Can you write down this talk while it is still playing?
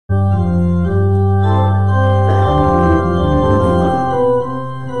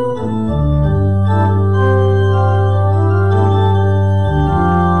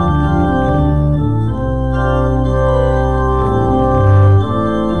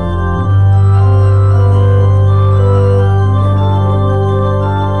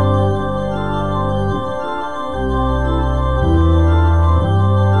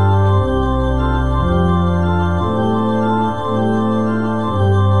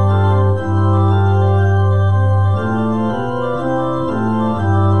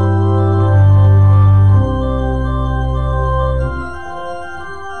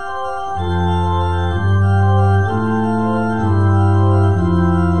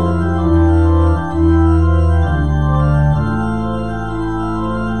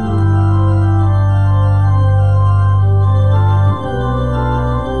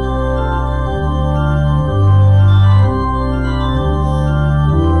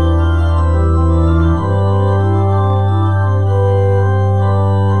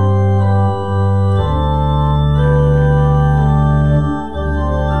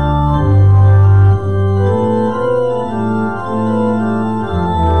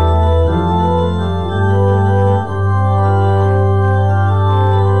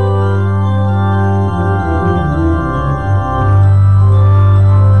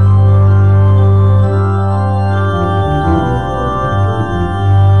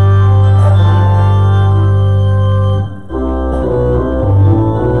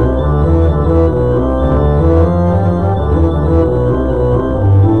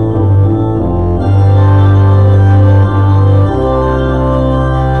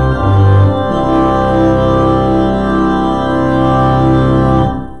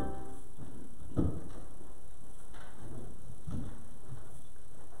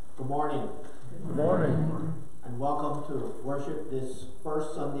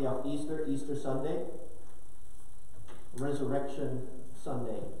Sunday of Easter, Easter Sunday, Resurrection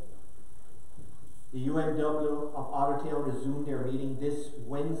Sunday. The UMW of Ottertail resumed their meeting this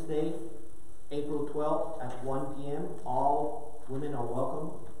Wednesday, April 12th at 1 p.m. All women are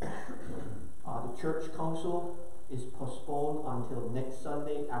welcome. The church council is postponed until next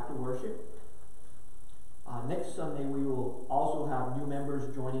Sunday after worship. Next Sunday we will also have new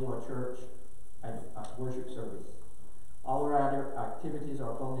members joining our church at worship service. All our other activities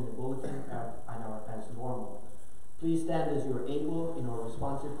are found in the bulletin and are as normal. Please stand as you are able in our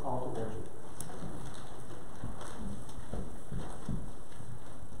responsive call to worship.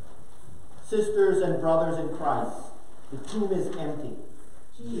 Sisters and brothers in Christ, the tomb is empty.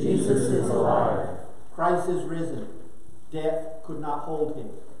 Jesus is alive. Christ is risen. Death could not hold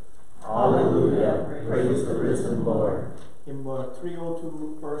him. Hallelujah. Praise the risen Lord. Hymn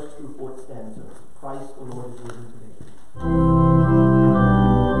 302, 1st through 4th stanza. Christ the Lord is risen today.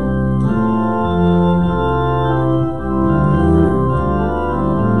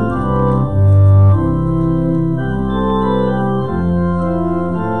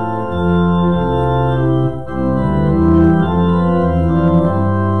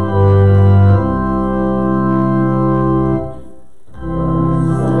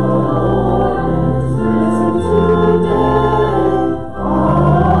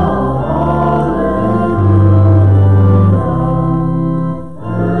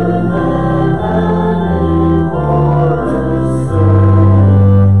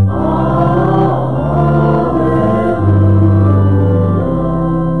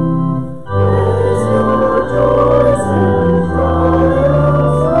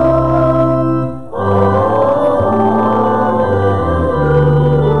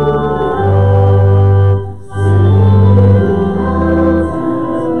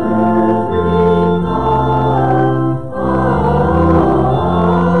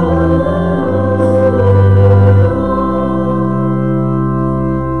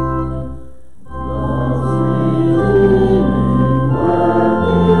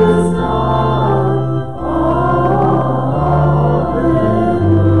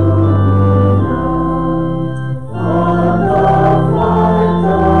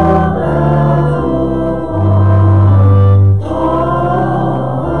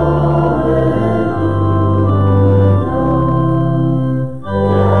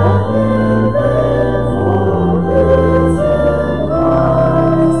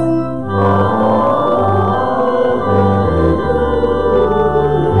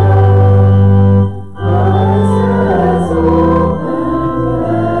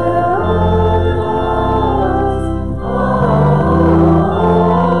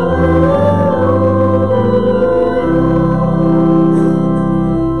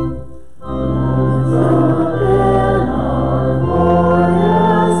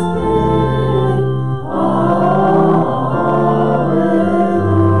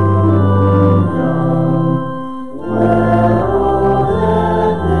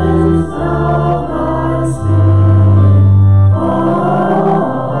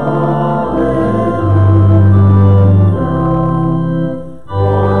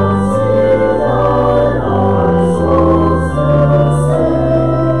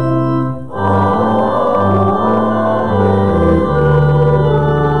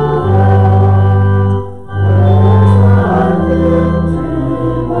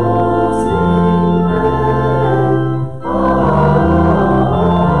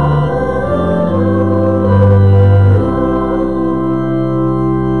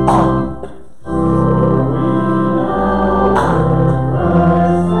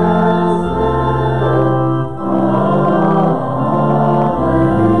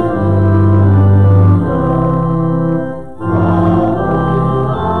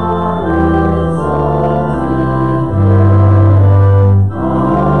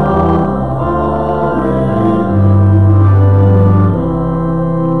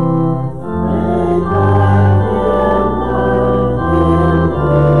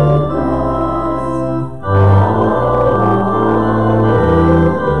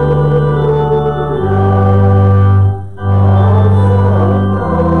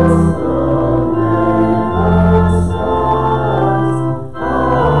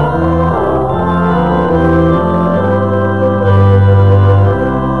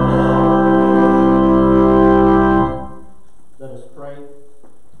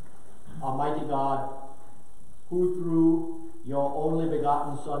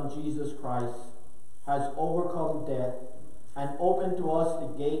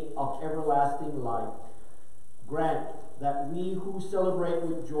 Grant that we who celebrate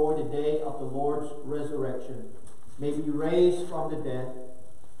with joy the day of the Lord's resurrection may be raised from the dead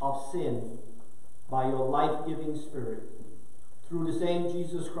of sin by your life-giving Spirit. Through the same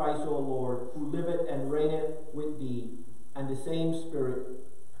Jesus Christ, O Lord, who liveth and reigneth with thee, and the same Spirit,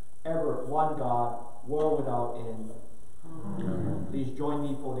 ever one God, world without end. Amen. Please join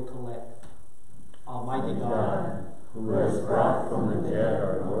me for the collect. Almighty God, who has brought from the dead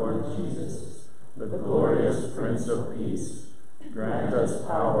our Lord Jesus, the glorious Prince of Peace, grant us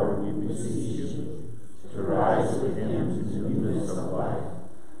power, we beseech you, to rise with him to newness of life,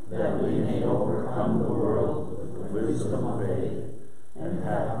 that we may overcome the world with the wisdom of faith, and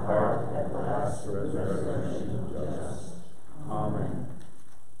have part at last resurrection of just. Amen.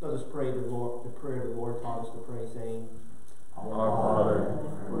 Let us pray the prayer the Lord taught us to pray, saying, Our Father,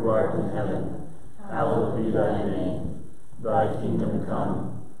 who art in heaven, hallowed be thy name. Thy kingdom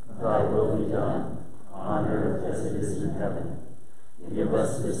come, thy will be done, on earth as it is in heaven. Give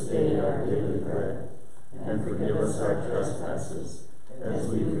us this day our daily bread, and forgive us our trespasses, as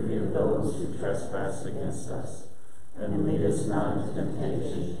we forgive those who trespass against us. And lead us not into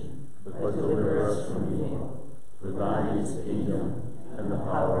temptation, but deliver us from evil. For thine is the kingdom, and the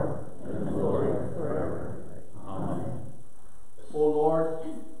power, and the glory forever. Amen. O Lord,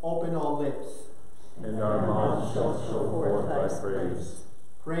 open our lips, and our mouths shall show forth thy praise.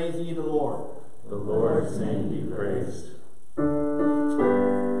 Praise ye the Lord. The Lord's name be praised.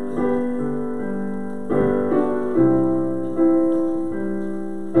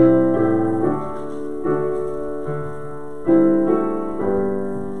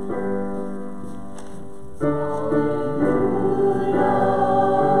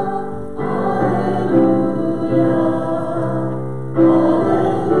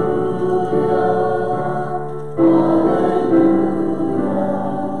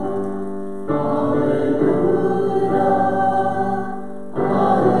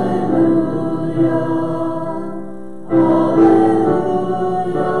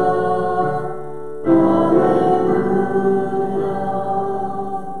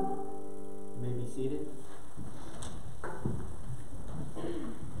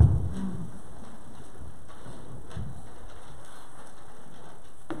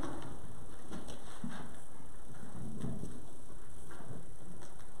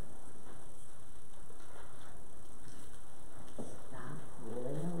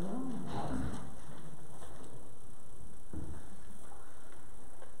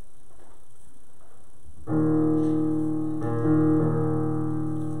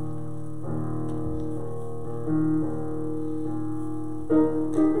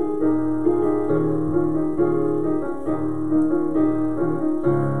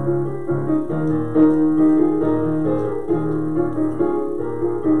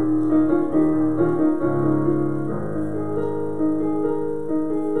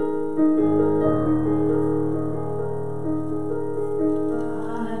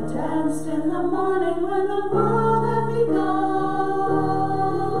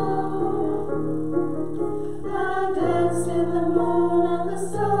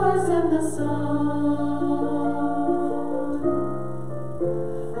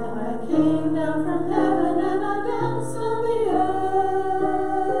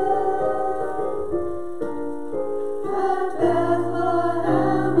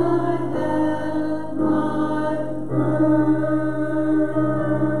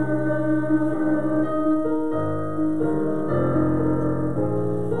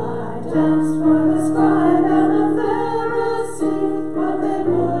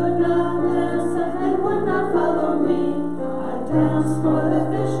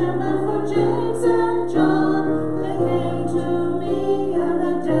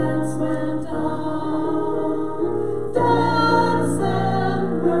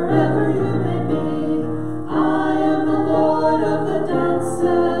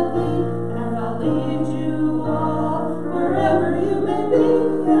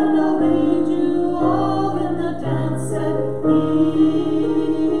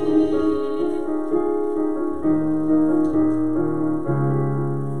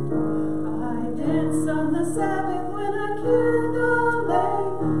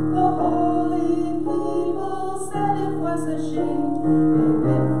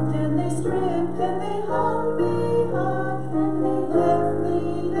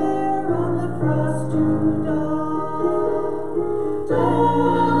 Cross to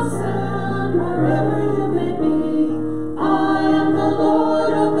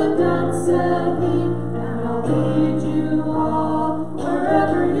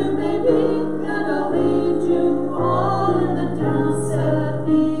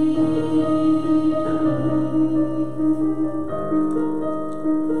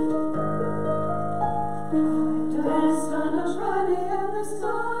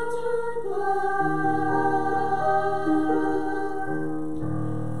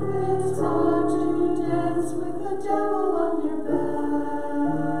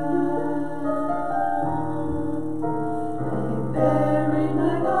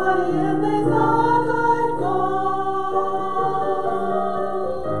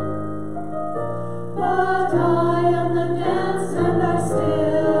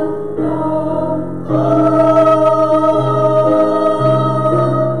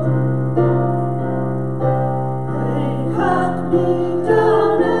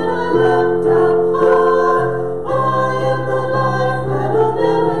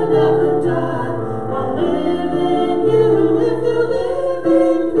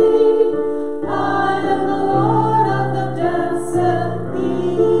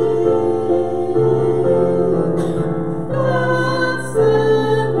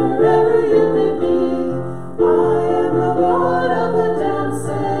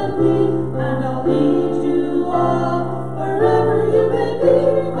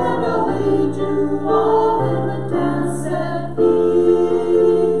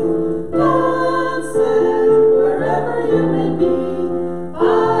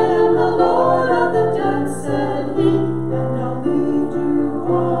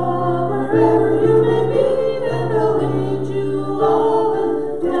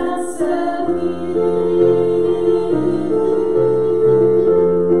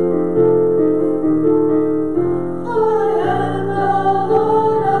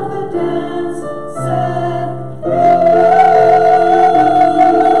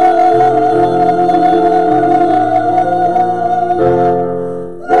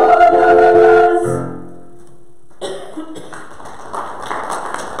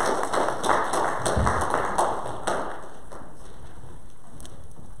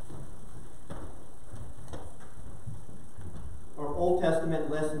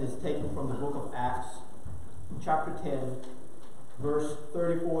lesson is taken from the book of Acts, chapter 10, verse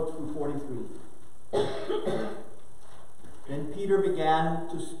 34 through 43. Then Peter began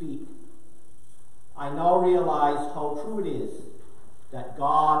to speak. I now realize how true it is that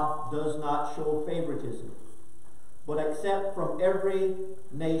God does not show favoritism, but accept from every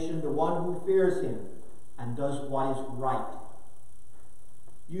nation the one who fears him and does what is right.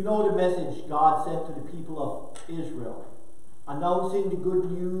 You know the message God sent to the people of Israel, announcing the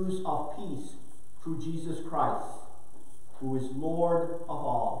good news of peace through Jesus Christ, who is Lord of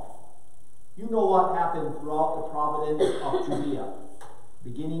all. You know what happened throughout the province of Judea,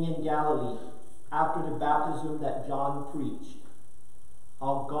 beginning in Galilee, after the baptism that John preached,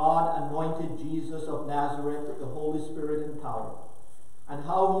 how God anointed Jesus of Nazareth with the Holy Spirit and power, and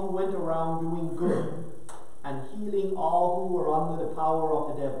how he went around doing good and healing all who were under the power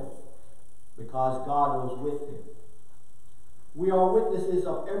of the devil, because God was with him. We are witnesses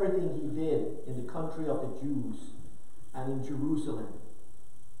of everything he did in the country of the Jews and in Jerusalem.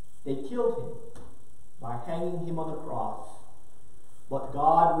 They killed him by hanging him on the cross, but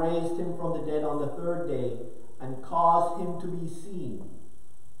God raised him from the dead on the third day and caused him to be seen.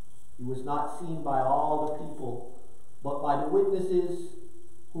 He was not seen by all the people, but by the witnesses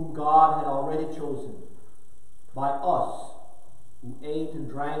whom God had already chosen, by us who ate and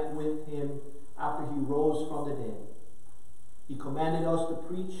drank with him after he rose from the dead. He commanded us to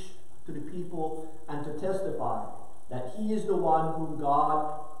preach to the people and to testify that he is the one whom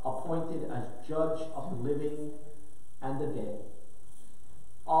God appointed as judge of the living and the dead.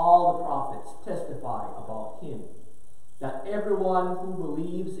 All the prophets testify about him, that everyone who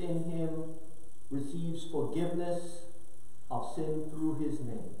believes in him receives forgiveness of sin through his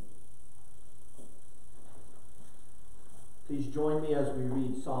name. Please join me as we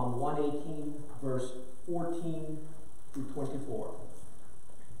read Psalm 118, verse 14 through 24.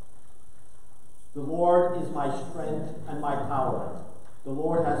 The Lord is my strength and my power. The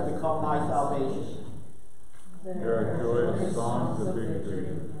Lord has become my salvation. There are joyous songs of victory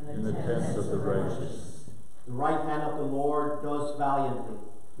in the tents of the righteous. The right hand of the Lord does valiantly.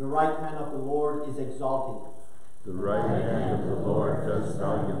 The right hand of the Lord is exalted. The right hand of the Lord does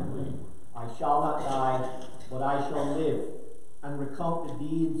valiantly. I shall not die, but I shall live and recount the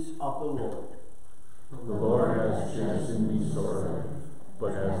deeds of the Lord. The Lord has chastened me sorely,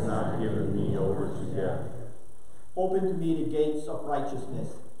 but has not given me over to death. Open to me the gates of righteousness,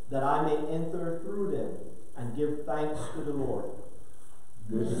 that I may enter through them and give thanks to the Lord.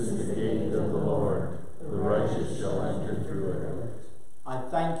 This is the gate of the Lord. The righteous shall enter through it. I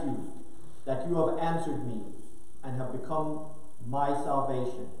thank you that you have answered me and have become my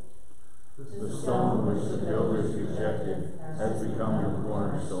salvation. The stone which the builders rejected has become your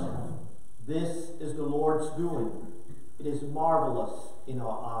cornerstone. This is the Lord's doing. It is marvelous in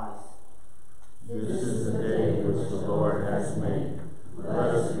our eyes. This is the day which the Lord has made.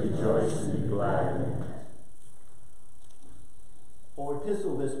 Let us rejoice and be glad in it. Our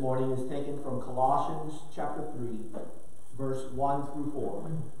epistle this morning is taken from Colossians chapter 3, verse 1 through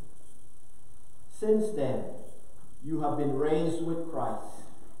 4. Since then, you have been raised with Christ.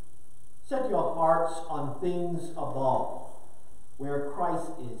 Set your hearts on things above, where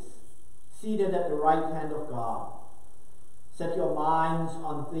Christ is, seated at the right hand of God. Set your minds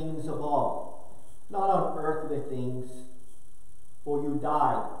on things above, not on earthly things, for you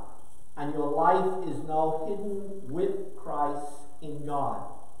died, and your life is now hidden with Christ in God.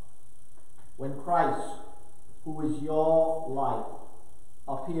 When Christ, who is your life,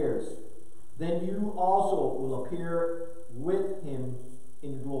 appears, then you also will appear with him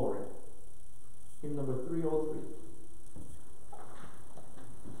in glory. Hymn number 303.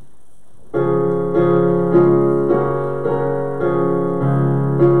 Oh,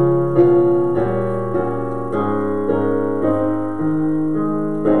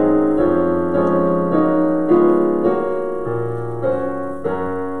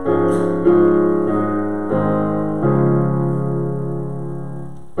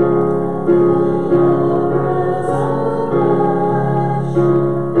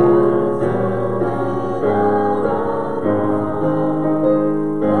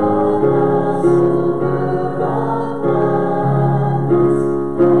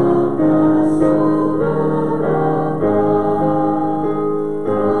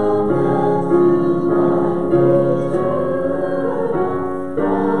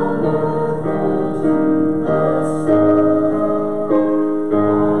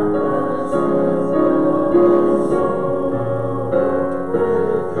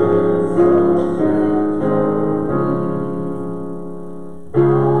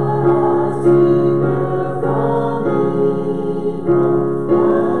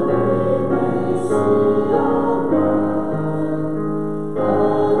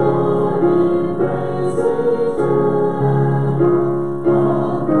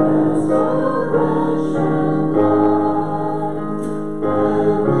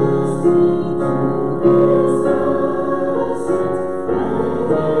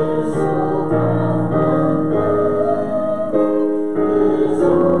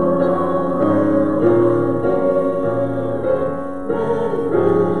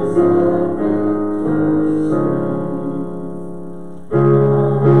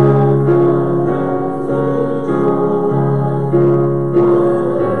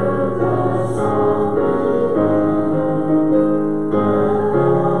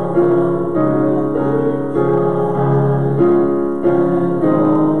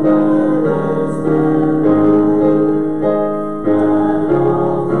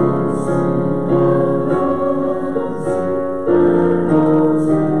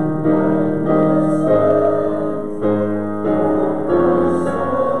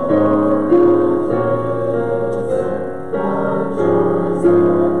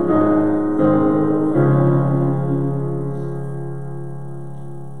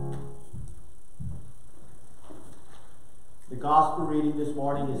 gospel reading this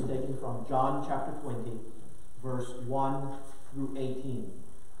morning is taken from John chapter 20, verse 1 through 18.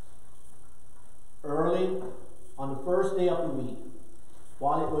 Early on the first day of the week,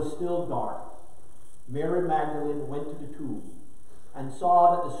 while it was still dark, Mary Magdalene went to the tomb and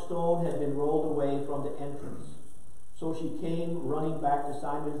saw that the stone had been rolled away from the entrance. So she came running back to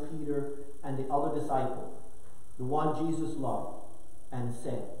Simon Peter and the other disciple, the one Jesus loved, and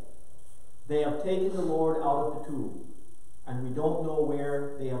said, "They have taken the Lord out of the tomb, and we don't know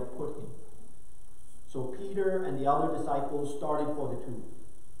where they have put him." So Peter and the other disciples started for the tomb.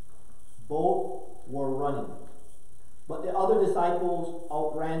 Both were running, but the other disciples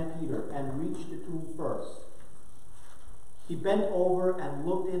outran Peter and reached the tomb first. He bent over and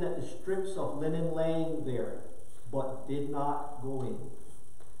looked in at the strips of linen laying there, but did not go in.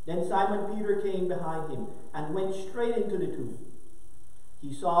 Then Simon Peter came behind him and went straight into the tomb.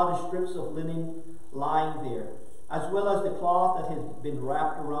 He saw the strips of linen lying there, as well as the cloth that had been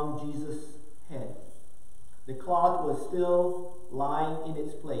wrapped around Jesus' head. The cloth was still lying in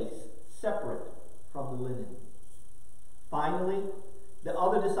its place, separate from the linen. Finally, the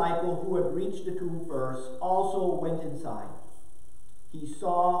other disciple who had reached the tomb first also went inside. He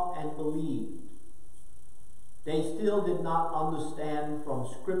saw and believed. They still did not understand from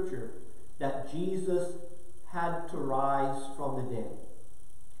Scripture that Jesus had to rise from the dead.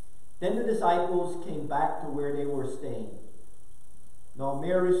 Then the disciples came back to where they were staying. Now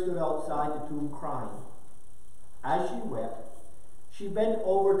Mary stood outside the tomb crying. As she wept, she bent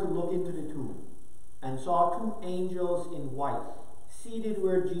over to look into the tomb and saw two angels in white seated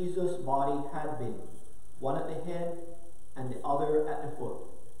where Jesus' body had been, one at the head and the other at the foot.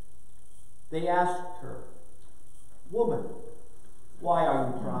 They asked her, "Woman, why are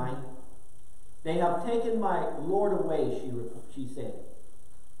you crying?" "They have taken my Lord away," she said,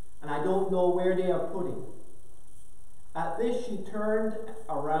 "and I don't know where they have put him." At this she turned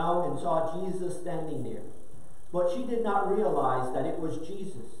around and saw Jesus standing there, but she did not realize that it was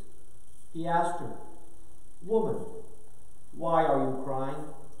Jesus. He asked her, "Woman, why are you crying?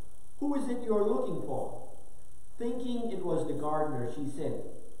 Who is it you are looking for?" Thinking it was the gardener, she said,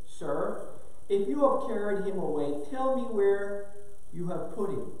 "Sir, if you have carried him away, tell me where you have put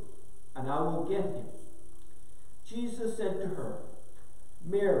him, and I will get him." Jesus said to her,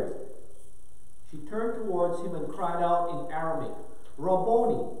 "Mary." She turned towards him and cried out in Aramaic,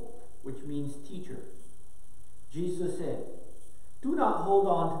 "Rabboni," which means teacher. Jesus said, "Do not hold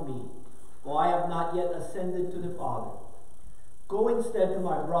on to me, for I have not yet ascended to the Father. Go instead to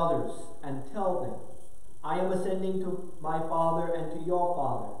my brothers and tell them, I am ascending to my Father and to your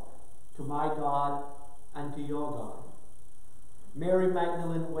Father, to my God and to your God." Mary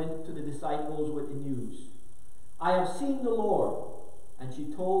Magdalene went to the disciples with the news, "I have seen the Lord," and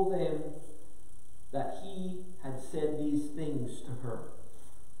she told them that he had said these things to her.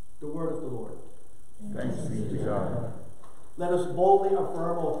 The word of the Lord. Thanks be to God. Let us boldly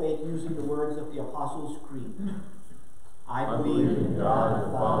affirm our faith using the words of the Apostles' Creed. I believe in God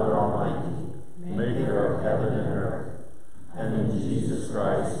the Father Almighty, maker of heaven and earth, and in Jesus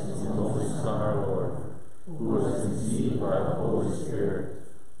Christ, his only Son, our Lord, who was conceived by the Holy Spirit,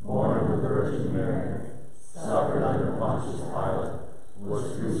 born of the Virgin Mary, suffered under Pontius Pilate,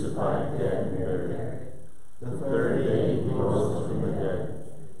 was crucified, dead, and buried. The third day he rose from the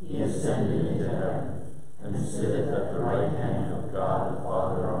dead. He ascended into heaven, and sitteth at the right hand of God the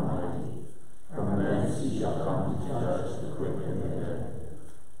Father Almighty. From thence he shall come to judge the quick and the dead.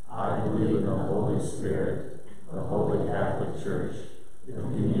 I believe in the Holy Spirit, the Holy Catholic Church, the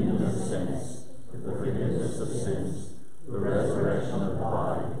communion of saints, the forgiveness of sins, the resurrection of the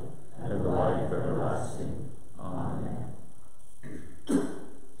body, and the life everlasting. Amen.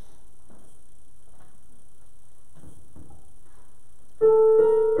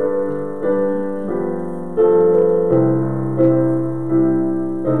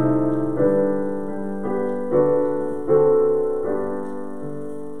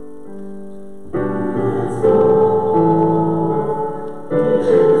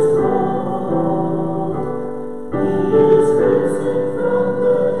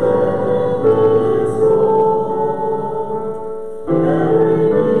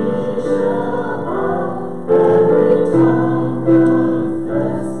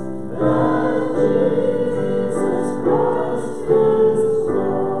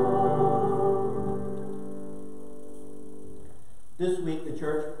 This week, the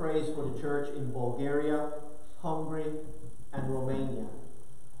church prays for the church in Bulgaria, Hungary, and Romania.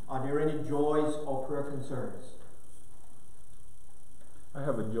 Are there any joys or prayer concerns? I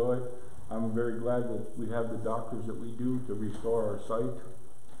have a joy. I'm very glad that we have the doctors that we do to restore our sight.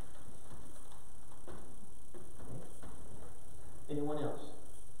 Anyone else?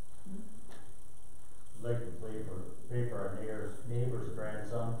 I'd like to pray for our neighbor's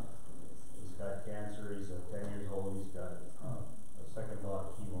grandson. He's got cancer. He's 10 years old. He's got a second lot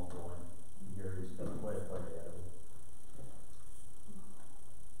of chemo going. Here he's got quite a fight ahead of him.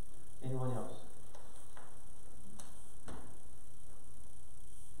 Anyone else?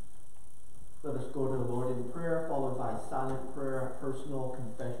 Let us go to the Lord in prayer, followed by silent prayer, personal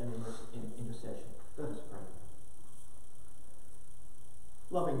confession, and intercession. Let us pray.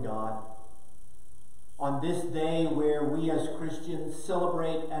 Loving God, on this day where we as Christians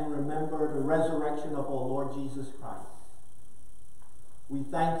celebrate and remember the resurrection of our Lord Jesus Christ, we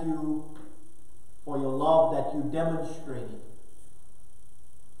thank you for your love that you demonstrated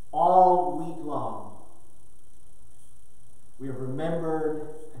all week long. We have remembered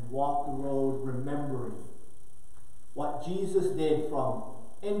and walked the road remembering what Jesus did from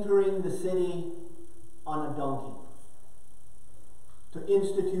entering the city on a donkey to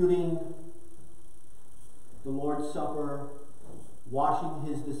instituting the Lord's Supper,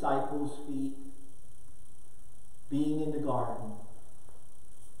 washing his disciples' feet, being in the garden,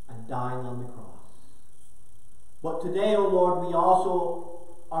 and dying on the cross. But today, O Lord, we also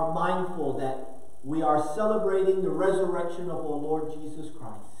are mindful that we are celebrating the resurrection of our Lord Jesus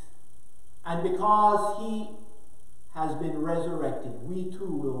Christ. And because he has been resurrected, we too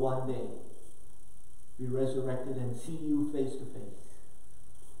will one day be resurrected and see you face to face.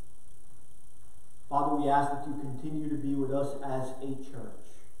 Father, we ask that you continue to be with us as a church.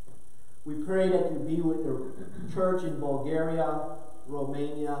 We pray that you be with the church in Bulgaria,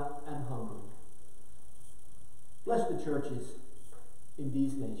 Romania, and Hungary. Bless the churches in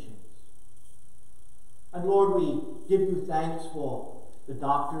these nations. And Lord, we give you thanks for the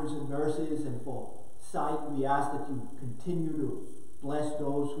doctors and nurses and for sight. We ask that you continue to bless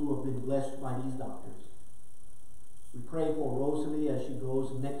those who have been blessed by these doctors. We pray for Rosalie as she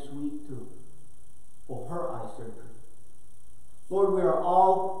goes next week for her eye surgery. Lord, we are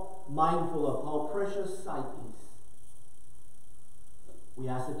all mindful of how precious sight is. We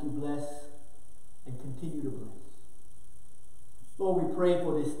ask that you bless and continue to bless. Lord, we pray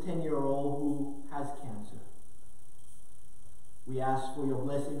for this 10-year-old who has cancer. We ask for your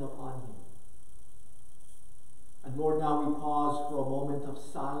blessing upon him. And Lord, now we pause for a moment of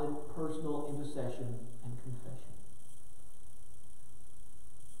silent personal intercession and confession.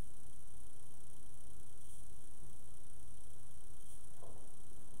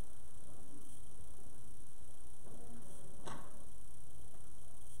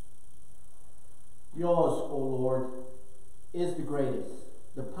 Yours, O Lord, is the greatest,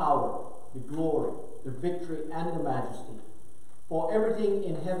 the power, the glory, the victory, and the majesty. For everything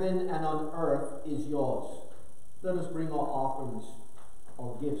in heaven and on earth is yours. Let us bring our offerings,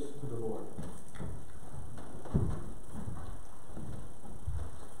 our gifts to the Lord.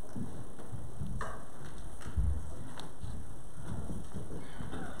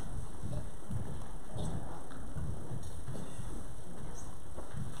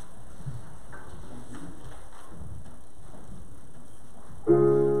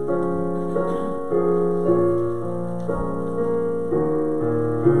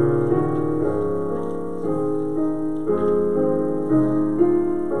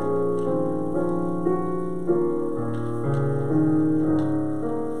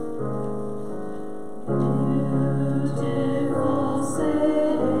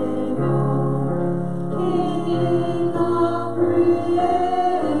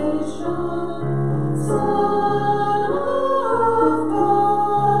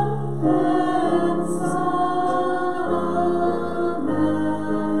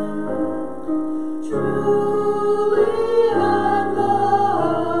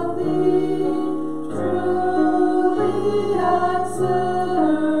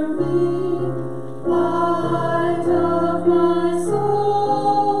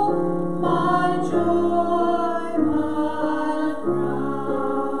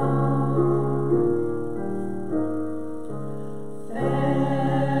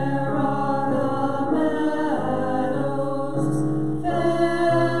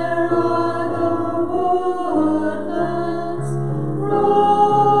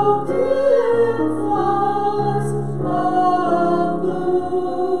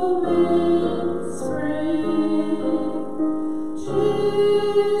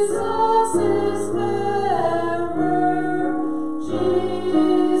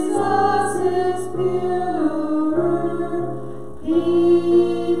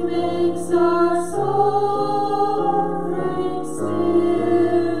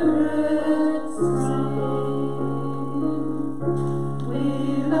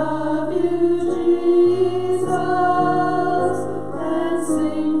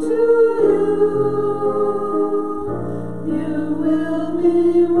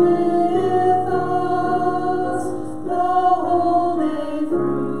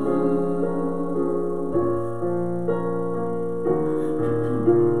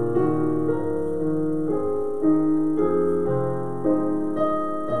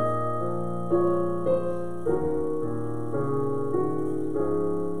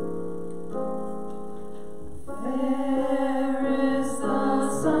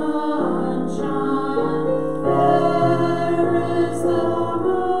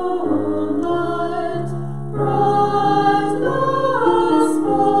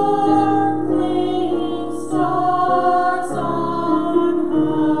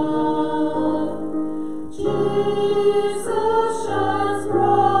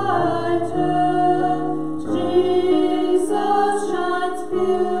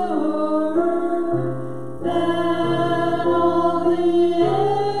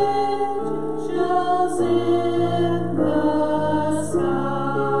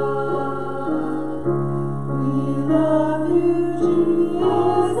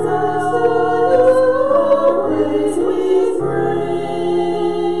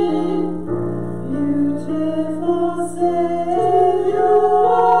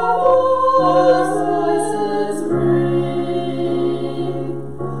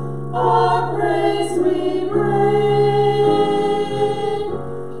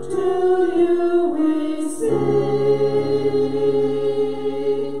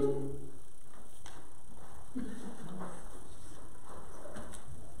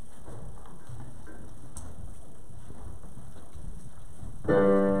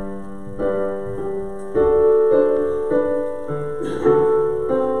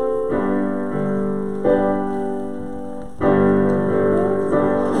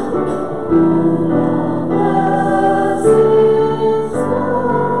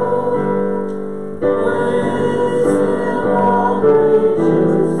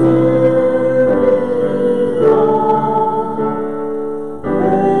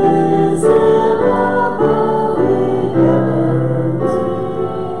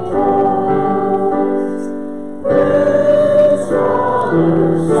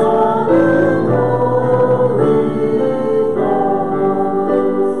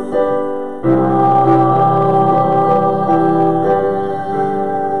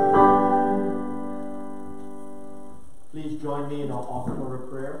 Please join me in our offertory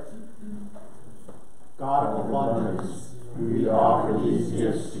prayer. God of abundance, we offer these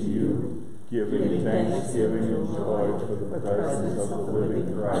gifts to you, giving thanksgiving and joy for the presence of the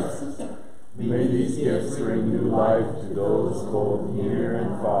living Christ. May these gifts bring new life to those both near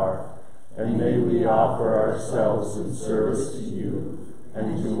and far, and may we offer ourselves in service to you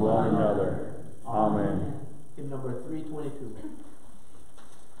and to one another. Amen. Hymn number 322.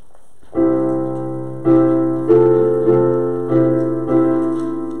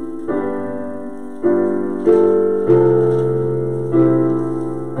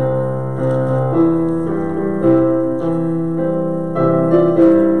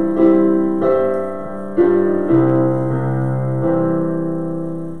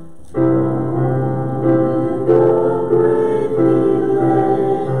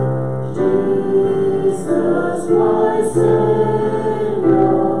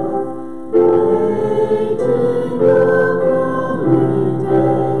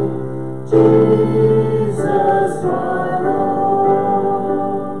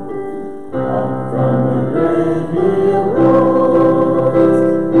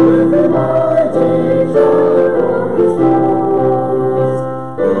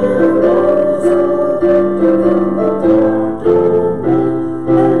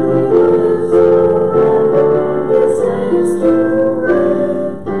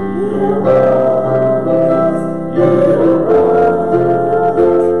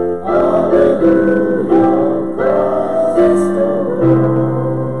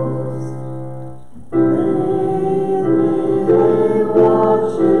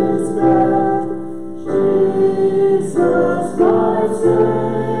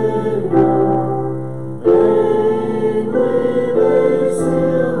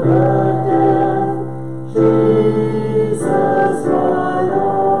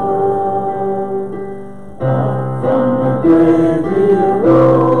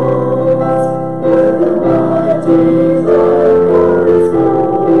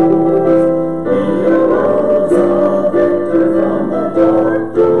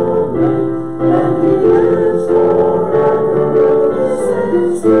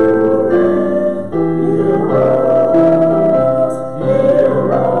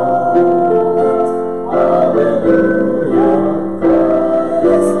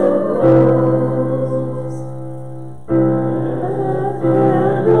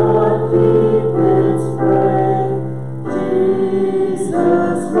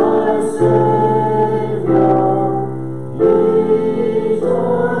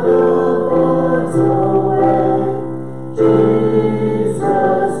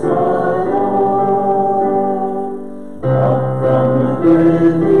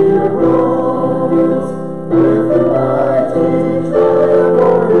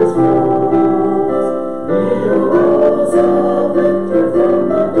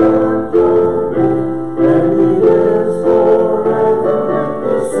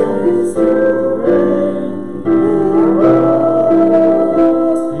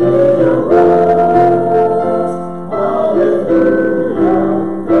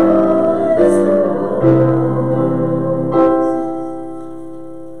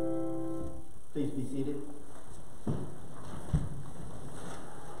 seated.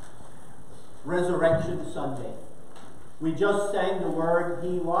 Resurrection Sunday. We just sang the word,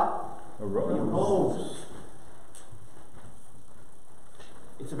 He what? Arose. He arose.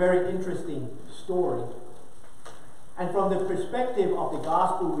 It's a very interesting story. And from the perspective of the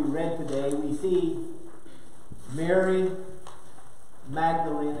gospel we read today, we see Mary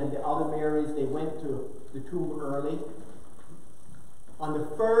Magdalene and the other Marys, they went to the tomb early on the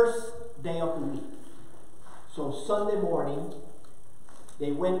first day of the week. So Sunday morning,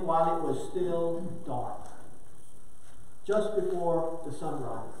 they went while it was still dark, just before the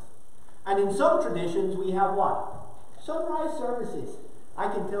sunrise. And in some traditions, we have what? Sunrise services.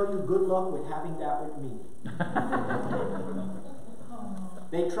 I can tell you, good luck with having that with me.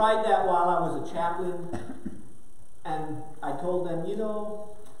 They tried that while I was a chaplain, and I told them, you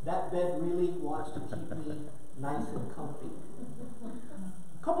know, that bed really wants to keep me nice and comfy.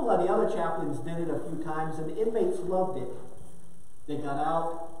 A couple of the other chaplains did it a few times, and the inmates loved it. They got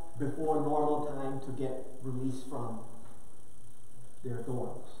out before normal time to get released from their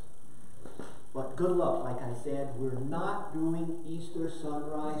dorms. But good luck, like I said, we're not doing Easter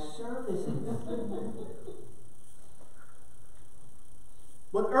sunrise services.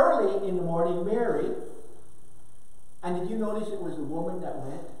 But early in the morning, Mary, and did you notice it was the woman that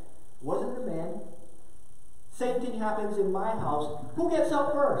went? Wasn't the man? Same thing happens in my house. Who gets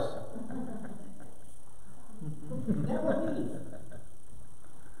up first? Never me.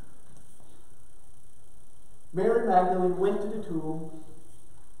 Mary Magdalene went to the tomb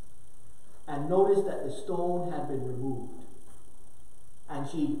and noticed that the stone had been removed. And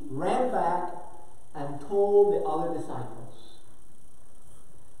she ran back and told the other disciples.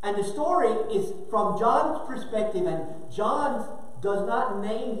 And the story is from John's perspective, and John does not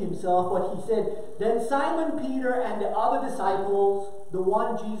name himself, but he said, then Simon Peter and the other disciples, the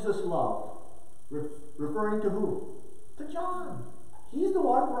one Jesus loved. Referring to who? To John. He's the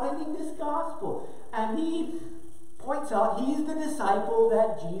one writing this gospel. And he points out he's the disciple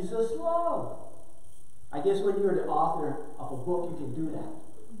that Jesus loved. I guess when you're the author of a book, you can do that.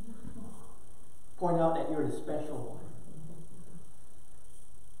 Point out that you're the special one.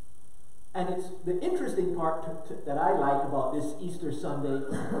 And it's the interesting part that I like about this Easter Sunday.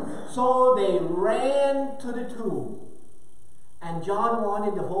 So they ran to the tomb. And John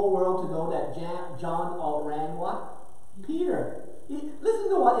wanted the whole world to know that John outran what? Peter. Listen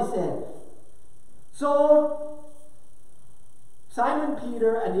to what he said. So Simon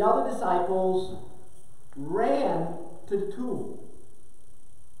Peter and the other disciples ran to the tomb.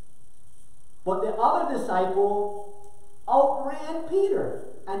 But the other disciple outran Peter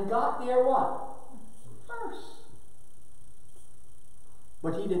and got there what? First.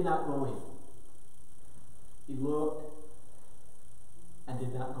 But he did not go in. He looked and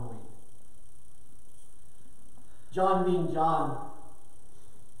did not go in. John being John,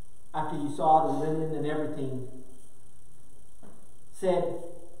 after he saw the linen and everything, said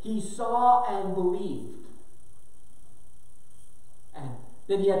he saw and believed. And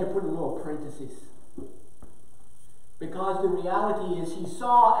then he had to put a little parenthesis. Because the reality is he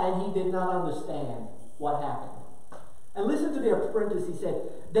saw and he did not understand what happened. And listen to the apprentice. He said,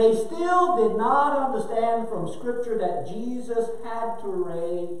 they still did not understand from Scripture that Jesus had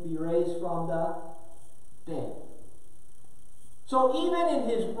to be raised from the dead. So even in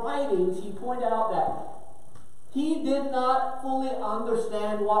his writings, he pointed out that he did not fully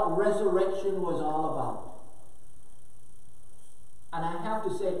understand what resurrection was all about. And I have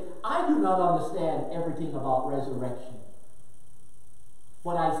to say, I do not understand everything about resurrection.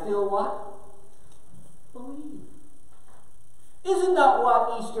 But I still what? Believe. Isn't that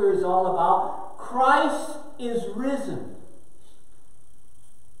what Easter is all about? Christ is risen.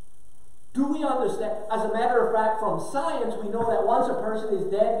 Do we understand? As a matter of fact, from science, we know that once a person is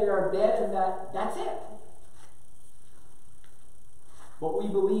dead, they are dead, and that's it. But we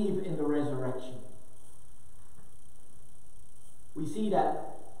believe in the resurrection. We see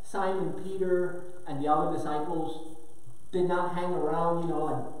that Simon Peter and the other disciples did not hang around,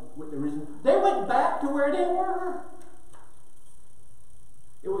 and with the risen. They went back to where they were.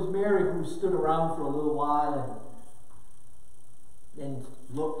 It was Mary who stood around for a little while and then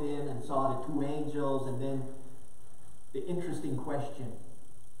looked in and saw the two angels, and then the interesting question,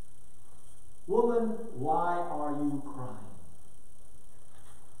 woman, why are you crying?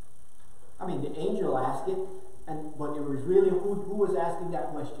 I mean, the angel asked it, but it was really who was asking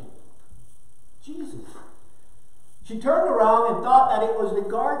that question? Jesus. She turned around and thought that it was the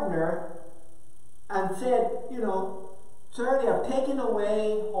gardener and said, sir, they have taken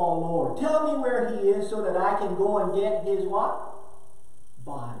away our Lord. Tell me where he is so that I can go and get his what?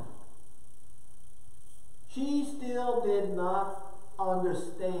 Body. still did not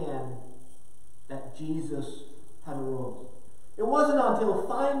understand that Jesus had arose. It wasn't until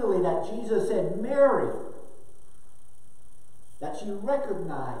finally that Jesus said, Mary, that she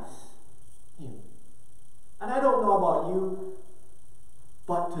recognized him. And I don't know about you,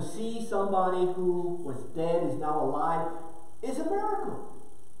 but to see somebody who was dead is now alive is a miracle.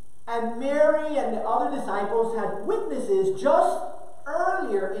 And Mary and the other disciples had witnesses just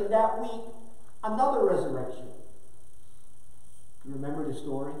earlier in that week, another resurrection. You remember the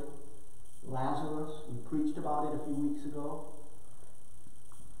story? Lazarus, we preached about it a few weeks ago.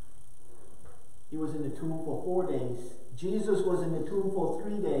 He was in the tomb for 4 days. Jesus was in the tomb for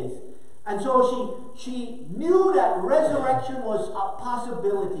 3 days. And so she knew that resurrection was a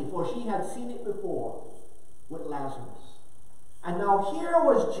possibility, for she had seen it before with Lazarus. And now here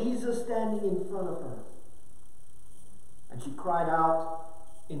was Jesus standing in front of her. And she cried out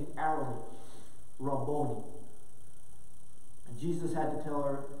in Aramaic, Rabboni. And Jesus had to tell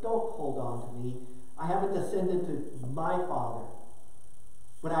her, don't hold on to me. I haven't ascended to my Father.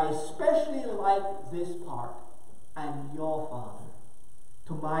 But I especially like this part, and your Father,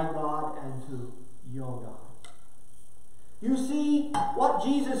 to my God and to your God. You see, what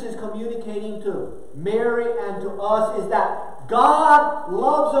Jesus is communicating to Mary and to us is that God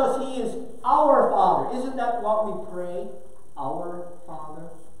loves us. He is our Father. Isn't that what we pray? Our Father.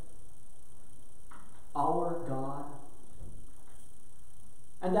 Our God.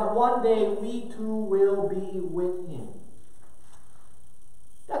 And that one day we too will be with Him.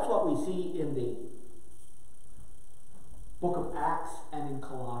 That's what we see in the book of Acts and in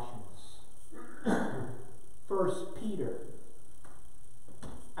Colossians. 1 Peter.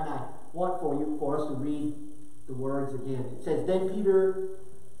 And I want for us to read the words again. It says, then Peter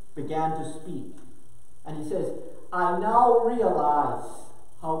began to speak. And he says, I now realize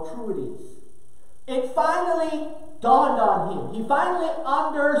how true it is. It finally dawned on him. He finally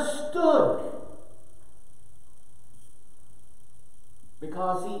understood.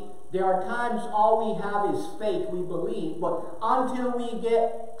 Because there are times all we have is faith, we believe, but until we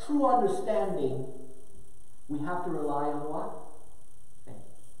get true understanding, we have to rely on what? Faith.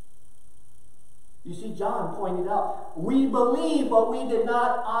 You see, John pointed out, we believe, but we did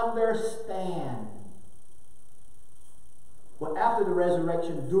not understand. But after the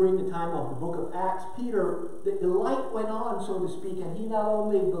resurrection, during the time of the book of Acts, Peter, the light went on, so to speak, and he not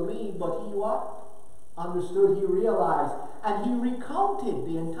only believed, but he what? Understood, he realized, and he recounted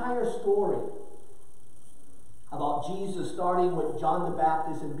the entire story about Jesus, starting with John the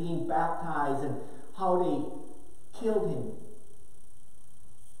Baptist and being baptized and how they killed him.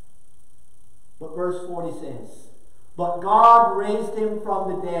 But verse 40 says, but God raised him from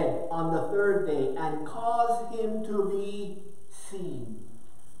the dead on the third day and caused him to be seen.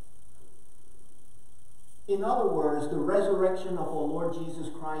 In other words, the resurrection of our Lord Jesus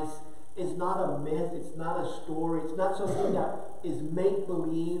Christ is not a myth, it's not a story, it's not something that is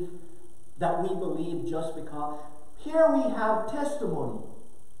make-believe, that we believe just because. Here we have testimony.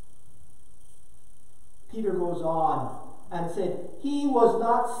 Peter goes on and said, he was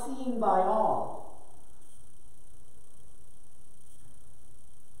not seen by all,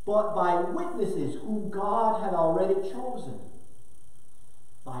 but by witnesses whom God had already chosen,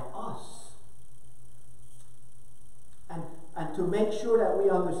 by us. And to make sure that we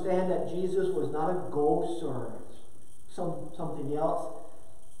understand that Jesus was not a ghost or something else,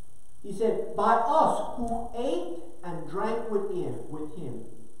 he said, by us who ate and drank with him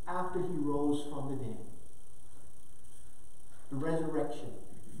after he rose from the dead. The resurrection.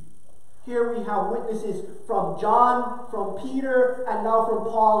 Here we have witnesses from John, from Peter, and now from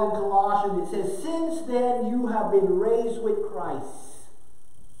Paul in Colossians. It says, since then you have been raised with Christ.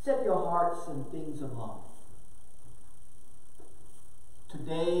 Set your hearts in things above.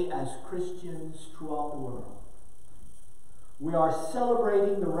 Today, as Christians throughout the world, we are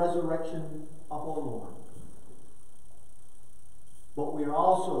celebrating the resurrection of our Lord. But we are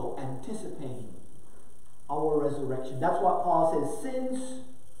also anticipating our resurrection. That's what Paul says, since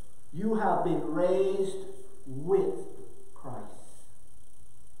you have been raised with Christ,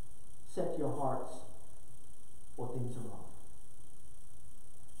 set your hearts for things above.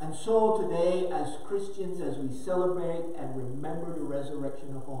 And so today, as Christians, as we celebrate and remember the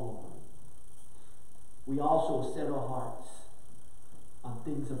resurrection of our Lord, we also set our hearts on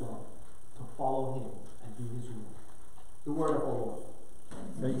things above, to follow Him and do His will. The word of our Lord.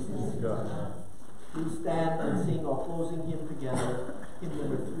 Thanks be to God. Please stand and sing our closing hymn together, hymn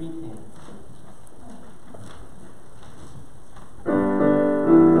number 310.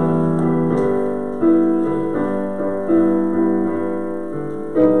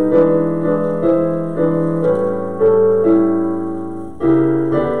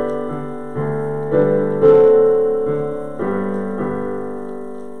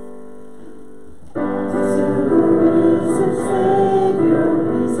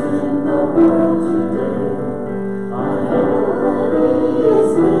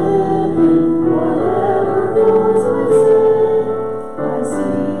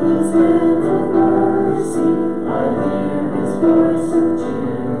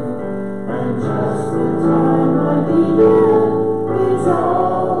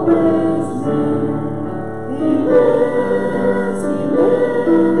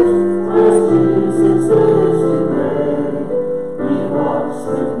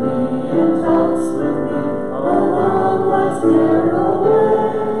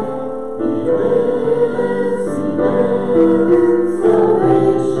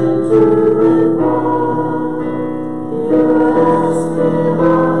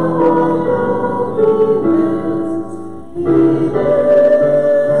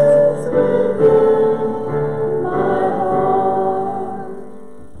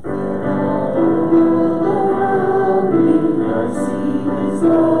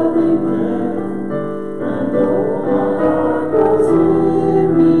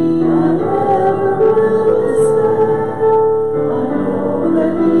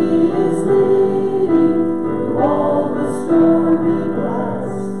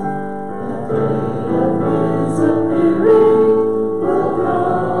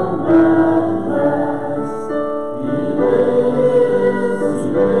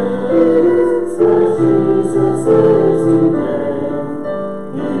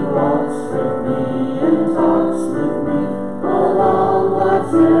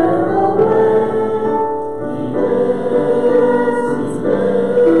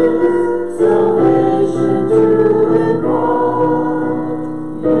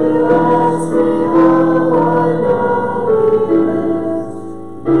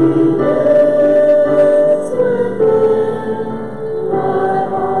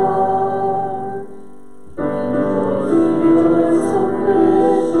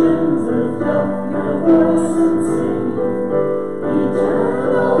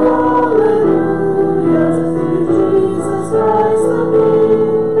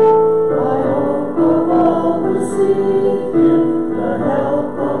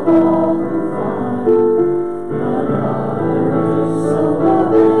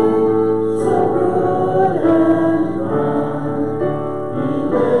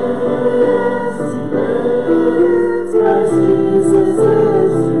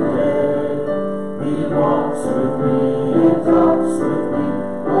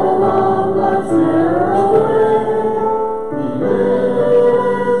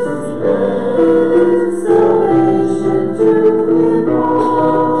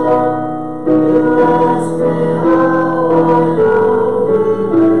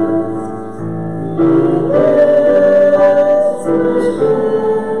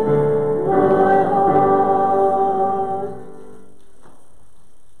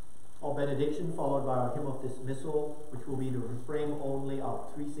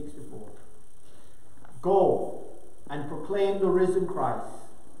 Go and proclaim the risen Christ.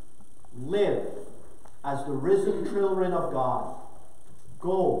 Live as the risen children of God.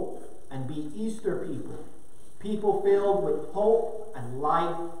 Go and be Easter people, people filled with hope and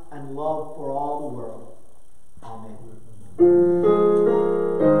life and love for all the world. Amen.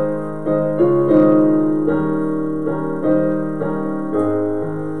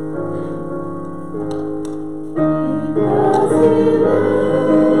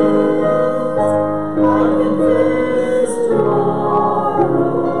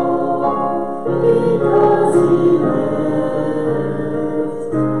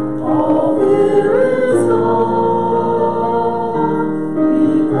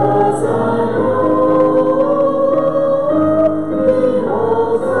 Because